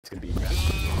It's going to be.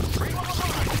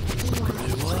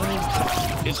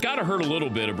 It's got to hurt a little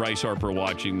bit of Bryce Harper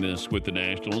watching this with the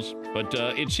Nationals, but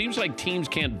it seems like teams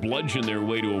can't bludgeon their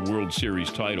way to a World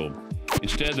Series title.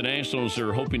 Instead, the Nationals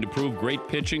are hoping to prove great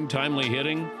pitching, timely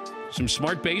hitting, some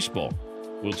smart baseball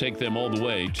will take them all the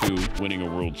way to winning a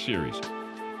World Series.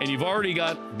 And you've already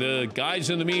got the guys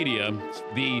in the media,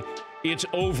 the "it's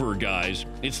over" guys.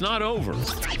 It's not over.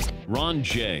 Ron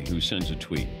J., who sends a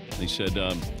tweet, they said,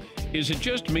 is it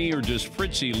just me, or does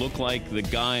Fritzy look like the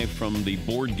guy from the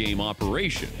board game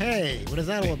Operation? Hey, what is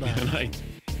that all about?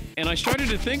 And I started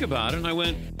to think about it, and I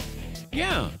went,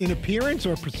 yeah. In appearance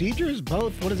or procedures?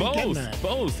 Both? What is he getting at?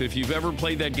 Both. If you've ever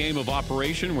played that game of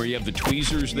Operation where you have the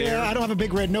tweezers there. Yeah, I don't have a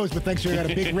big red nose, but thanks to you, I got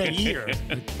a big red ear.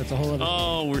 That's a whole other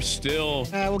Oh, we're still...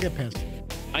 we'll get past it.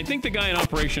 I think the guy in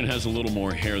Operation has a little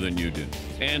more hair than you do,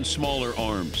 and smaller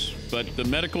arms. But the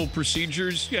medical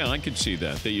procedures, yeah, I could see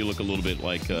that you look a little bit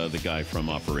like the guy from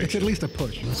Operation. It's at least a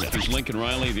push. Yeah. Here's Lincoln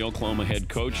Riley, the Oklahoma head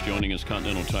coach, joining us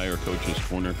Continental Tire Coach's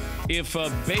Corner. If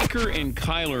Baker and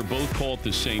Kyler both call at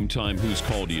the same time, whose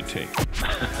call do you take?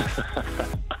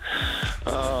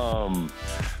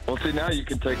 Well, see, now you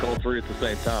can take all three at the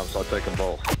same time, so I'll take them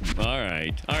both. All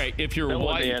right. If your that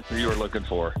wife... was the answer you were looking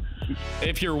for.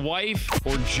 If your wife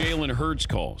or Jalen Hurts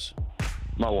calls?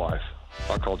 My wife.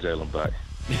 I'll call Jalen back.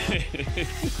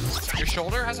 Your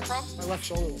shoulder has a problem? My left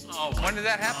shoulder. Oh, when did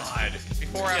that happen?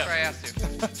 Before or after I asked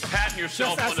you? Patting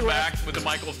yourself on the back with the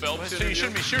Michael Phelps. So you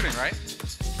shouldn't be shooting, right?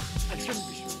 I shouldn't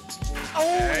be shooting. Oh,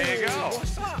 there you go.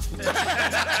 What's up?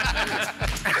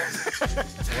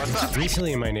 What's up?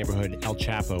 Recently in my neighborhood, El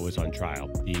Chapo was on trial,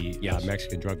 the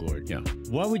Mexican drug lord. Yeah.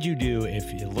 What would you do if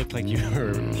it looked like you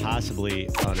were possibly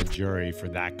on a jury for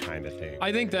that kind of thing?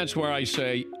 I think that's where I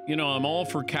say, I'm all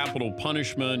for capital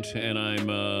punishment, and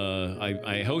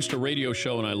I host a radio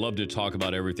show, and I love to talk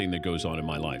about everything that goes on in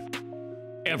my life.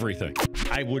 Everything.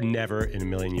 I would never in a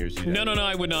million years do that. No,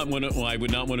 I would not want to. Well, I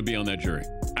would not want to be on that jury.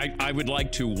 I would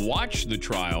like to watch the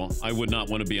trial. I would not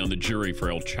want to be on the jury for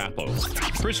El Chapo.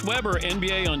 Chris Webber,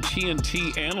 NBA on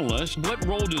TNT analyst. What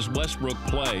role does Westbrook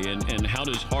play, and how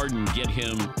does Harden get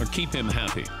him or keep him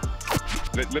happy?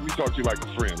 Let me talk to you like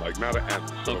a friend, like not an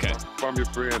athlete. So Okay. If I'm your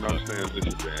friend, I'm saying,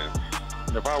 listen, man.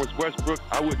 If I was Westbrook,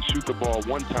 I wouldn't shoot the ball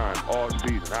one time all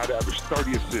season. I'd average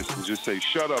 30 assists and just say,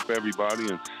 shut up, everybody,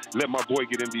 and let my boy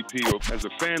get MVP. Or as a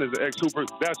fan, as an ex-hooper,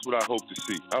 that's what I hope to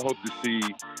see. I hope to see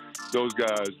those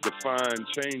guys define,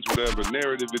 change whatever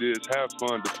narrative it is, have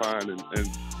fun, define, and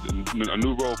a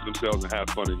new role for themselves and have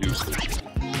fun in Houston.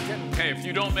 Okay, if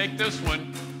you don't make this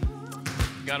one,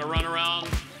 you got to run around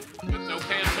with no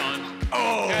pants on.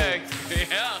 Oh! Okay,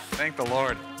 yeah. Thank the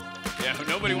Lord. Yeah,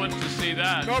 nobody wants to see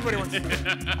that. Nobody wants to see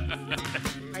that.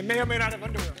 I may or may not have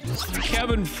underwear.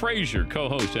 Kevin Frazier,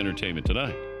 co-host Entertainment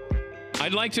Tonight.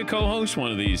 I'd like to co-host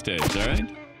one of these days, all right?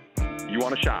 You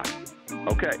want a shot?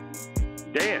 Okay.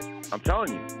 Dan, I'm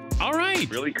telling you. All right.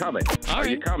 Really coming. All Are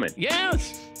right. you coming?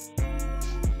 Yes.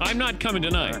 I'm not coming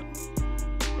tonight.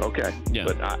 Okay. Yeah.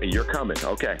 But you're coming.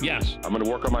 Okay. Yes. I'm going to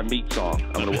work on my meat song.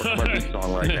 I'm going to work on my meat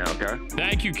song right now, okay?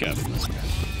 Thank you, Kevin.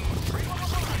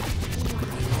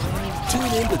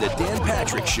 Tune in to the Dan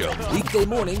Patrick Show, weekday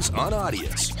mornings on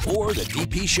Audience or the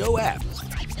DP Show app.